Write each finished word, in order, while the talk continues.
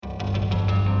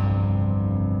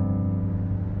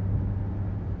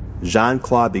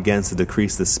Jean-Claude begins to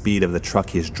decrease the speed of the truck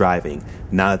he is driving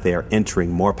now that they are entering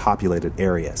more populated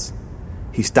areas.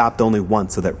 He stopped only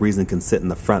once so that Rezin can sit in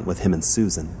the front with him and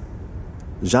Susan.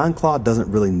 Jean-Claude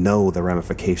doesn't really know the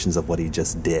ramifications of what he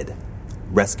just did,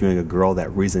 rescuing a girl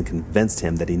that Rezin convinced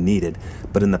him that he needed,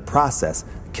 but in the process,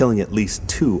 killing at least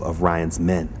 2 of Ryan's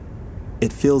men.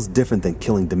 It feels different than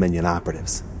killing Dominion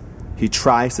operatives. He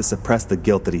tries to suppress the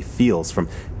guilt that he feels from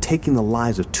taking the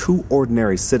lives of 2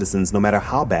 ordinary citizens no matter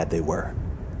how bad they were.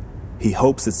 He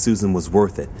hopes that Susan was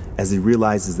worth it as he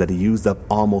realizes that he used up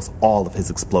almost all of his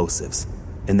explosives,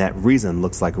 and that Rezin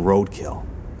looks like roadkill.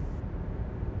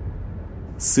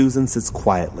 Susan sits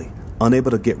quietly,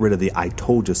 unable to get rid of the "I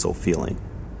told you so" feeling,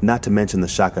 not to mention the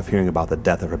shock of hearing about the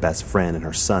death of her best friend and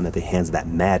her son at the hands of that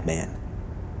madman.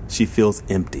 She feels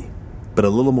empty, but a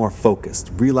little more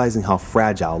focused, realizing how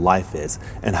fragile life is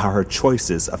and how her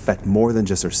choices affect more than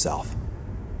just herself.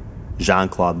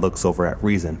 Jean-Claude looks over at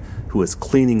Rezin, who is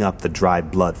cleaning up the dried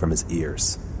blood from his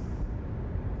ears.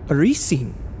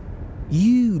 Rezin,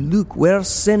 you look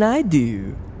worse than I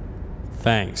do.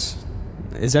 Thanks.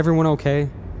 Is everyone okay?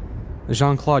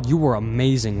 Jean-Claude, you were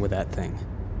amazing with that thing.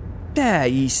 That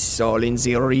is all in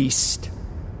the wrist.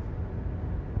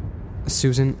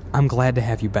 Susan, I'm glad to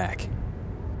have you back.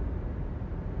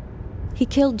 He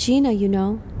killed Gina, you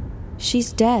know.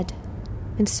 She's dead,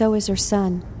 and so is her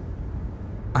son.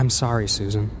 I'm sorry,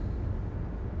 Susan.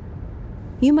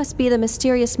 You must be the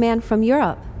mysterious man from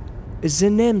Europe. The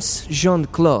name's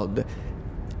Jean-Claude.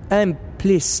 I'm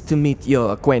pleased to meet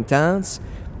your acquaintance.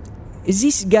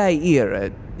 This guy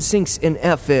here thinks an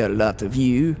awful lot of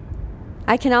you.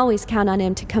 I can always count on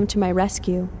him to come to my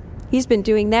rescue. He's been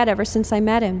doing that ever since I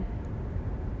met him.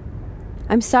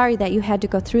 I'm sorry that you had to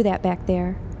go through that back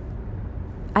there.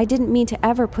 I didn't mean to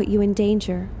ever put you in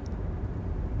danger.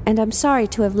 And I'm sorry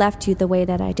to have left you the way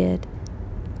that I did.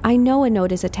 I know a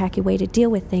note is a tacky way to deal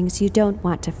with things you don't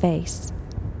want to face.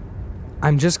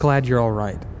 I'm just glad you're all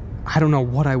right. I don't know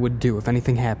what I would do if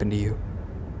anything happened to you.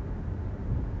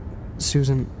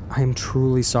 Susan, I am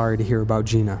truly sorry to hear about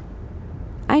Gina.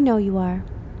 I know you are.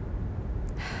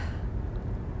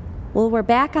 Well, we're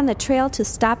back on the trail to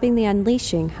stopping the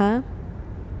unleashing, huh?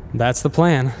 That's the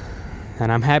plan.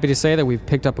 And I'm happy to say that we've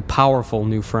picked up a powerful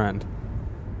new friend.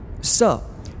 So,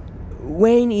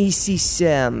 when is this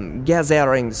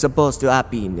gathering supposed to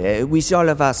happen with all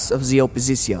of us of the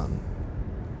opposition?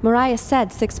 Mariah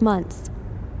said 6 months.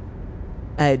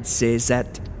 I'd say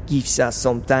that gives us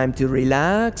some time to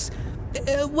relax.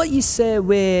 What you say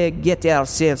we get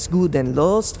ourselves good and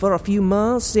lost for a few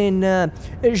months and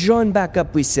join back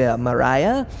up with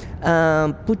Mariah,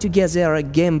 put together a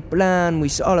game plan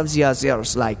with all of the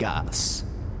others like us.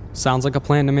 Sounds like a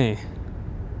plan to me.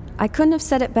 I couldn't have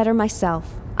said it better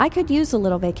myself. I could use a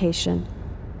little vacation.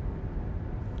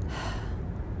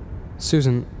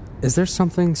 Susan, is there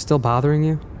something still bothering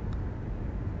you?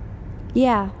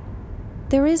 Yeah,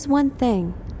 there is one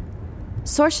thing.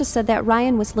 Sorsha said that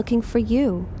Ryan was looking for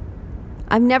you.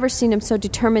 I've never seen him so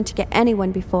determined to get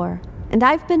anyone before, and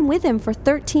I've been with him for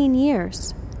 13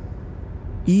 years.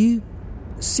 You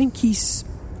think his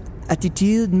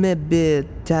attitude may be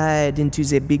tied into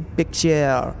the big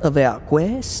picture of our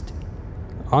quest?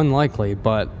 Unlikely,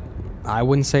 but I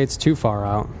wouldn't say it's too far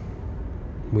out.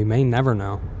 We may never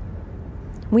know.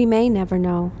 We may never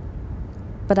know.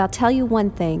 But I'll tell you one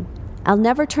thing. I'll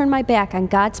never turn my back on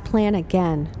God's plan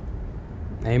again.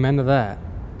 Amen to that.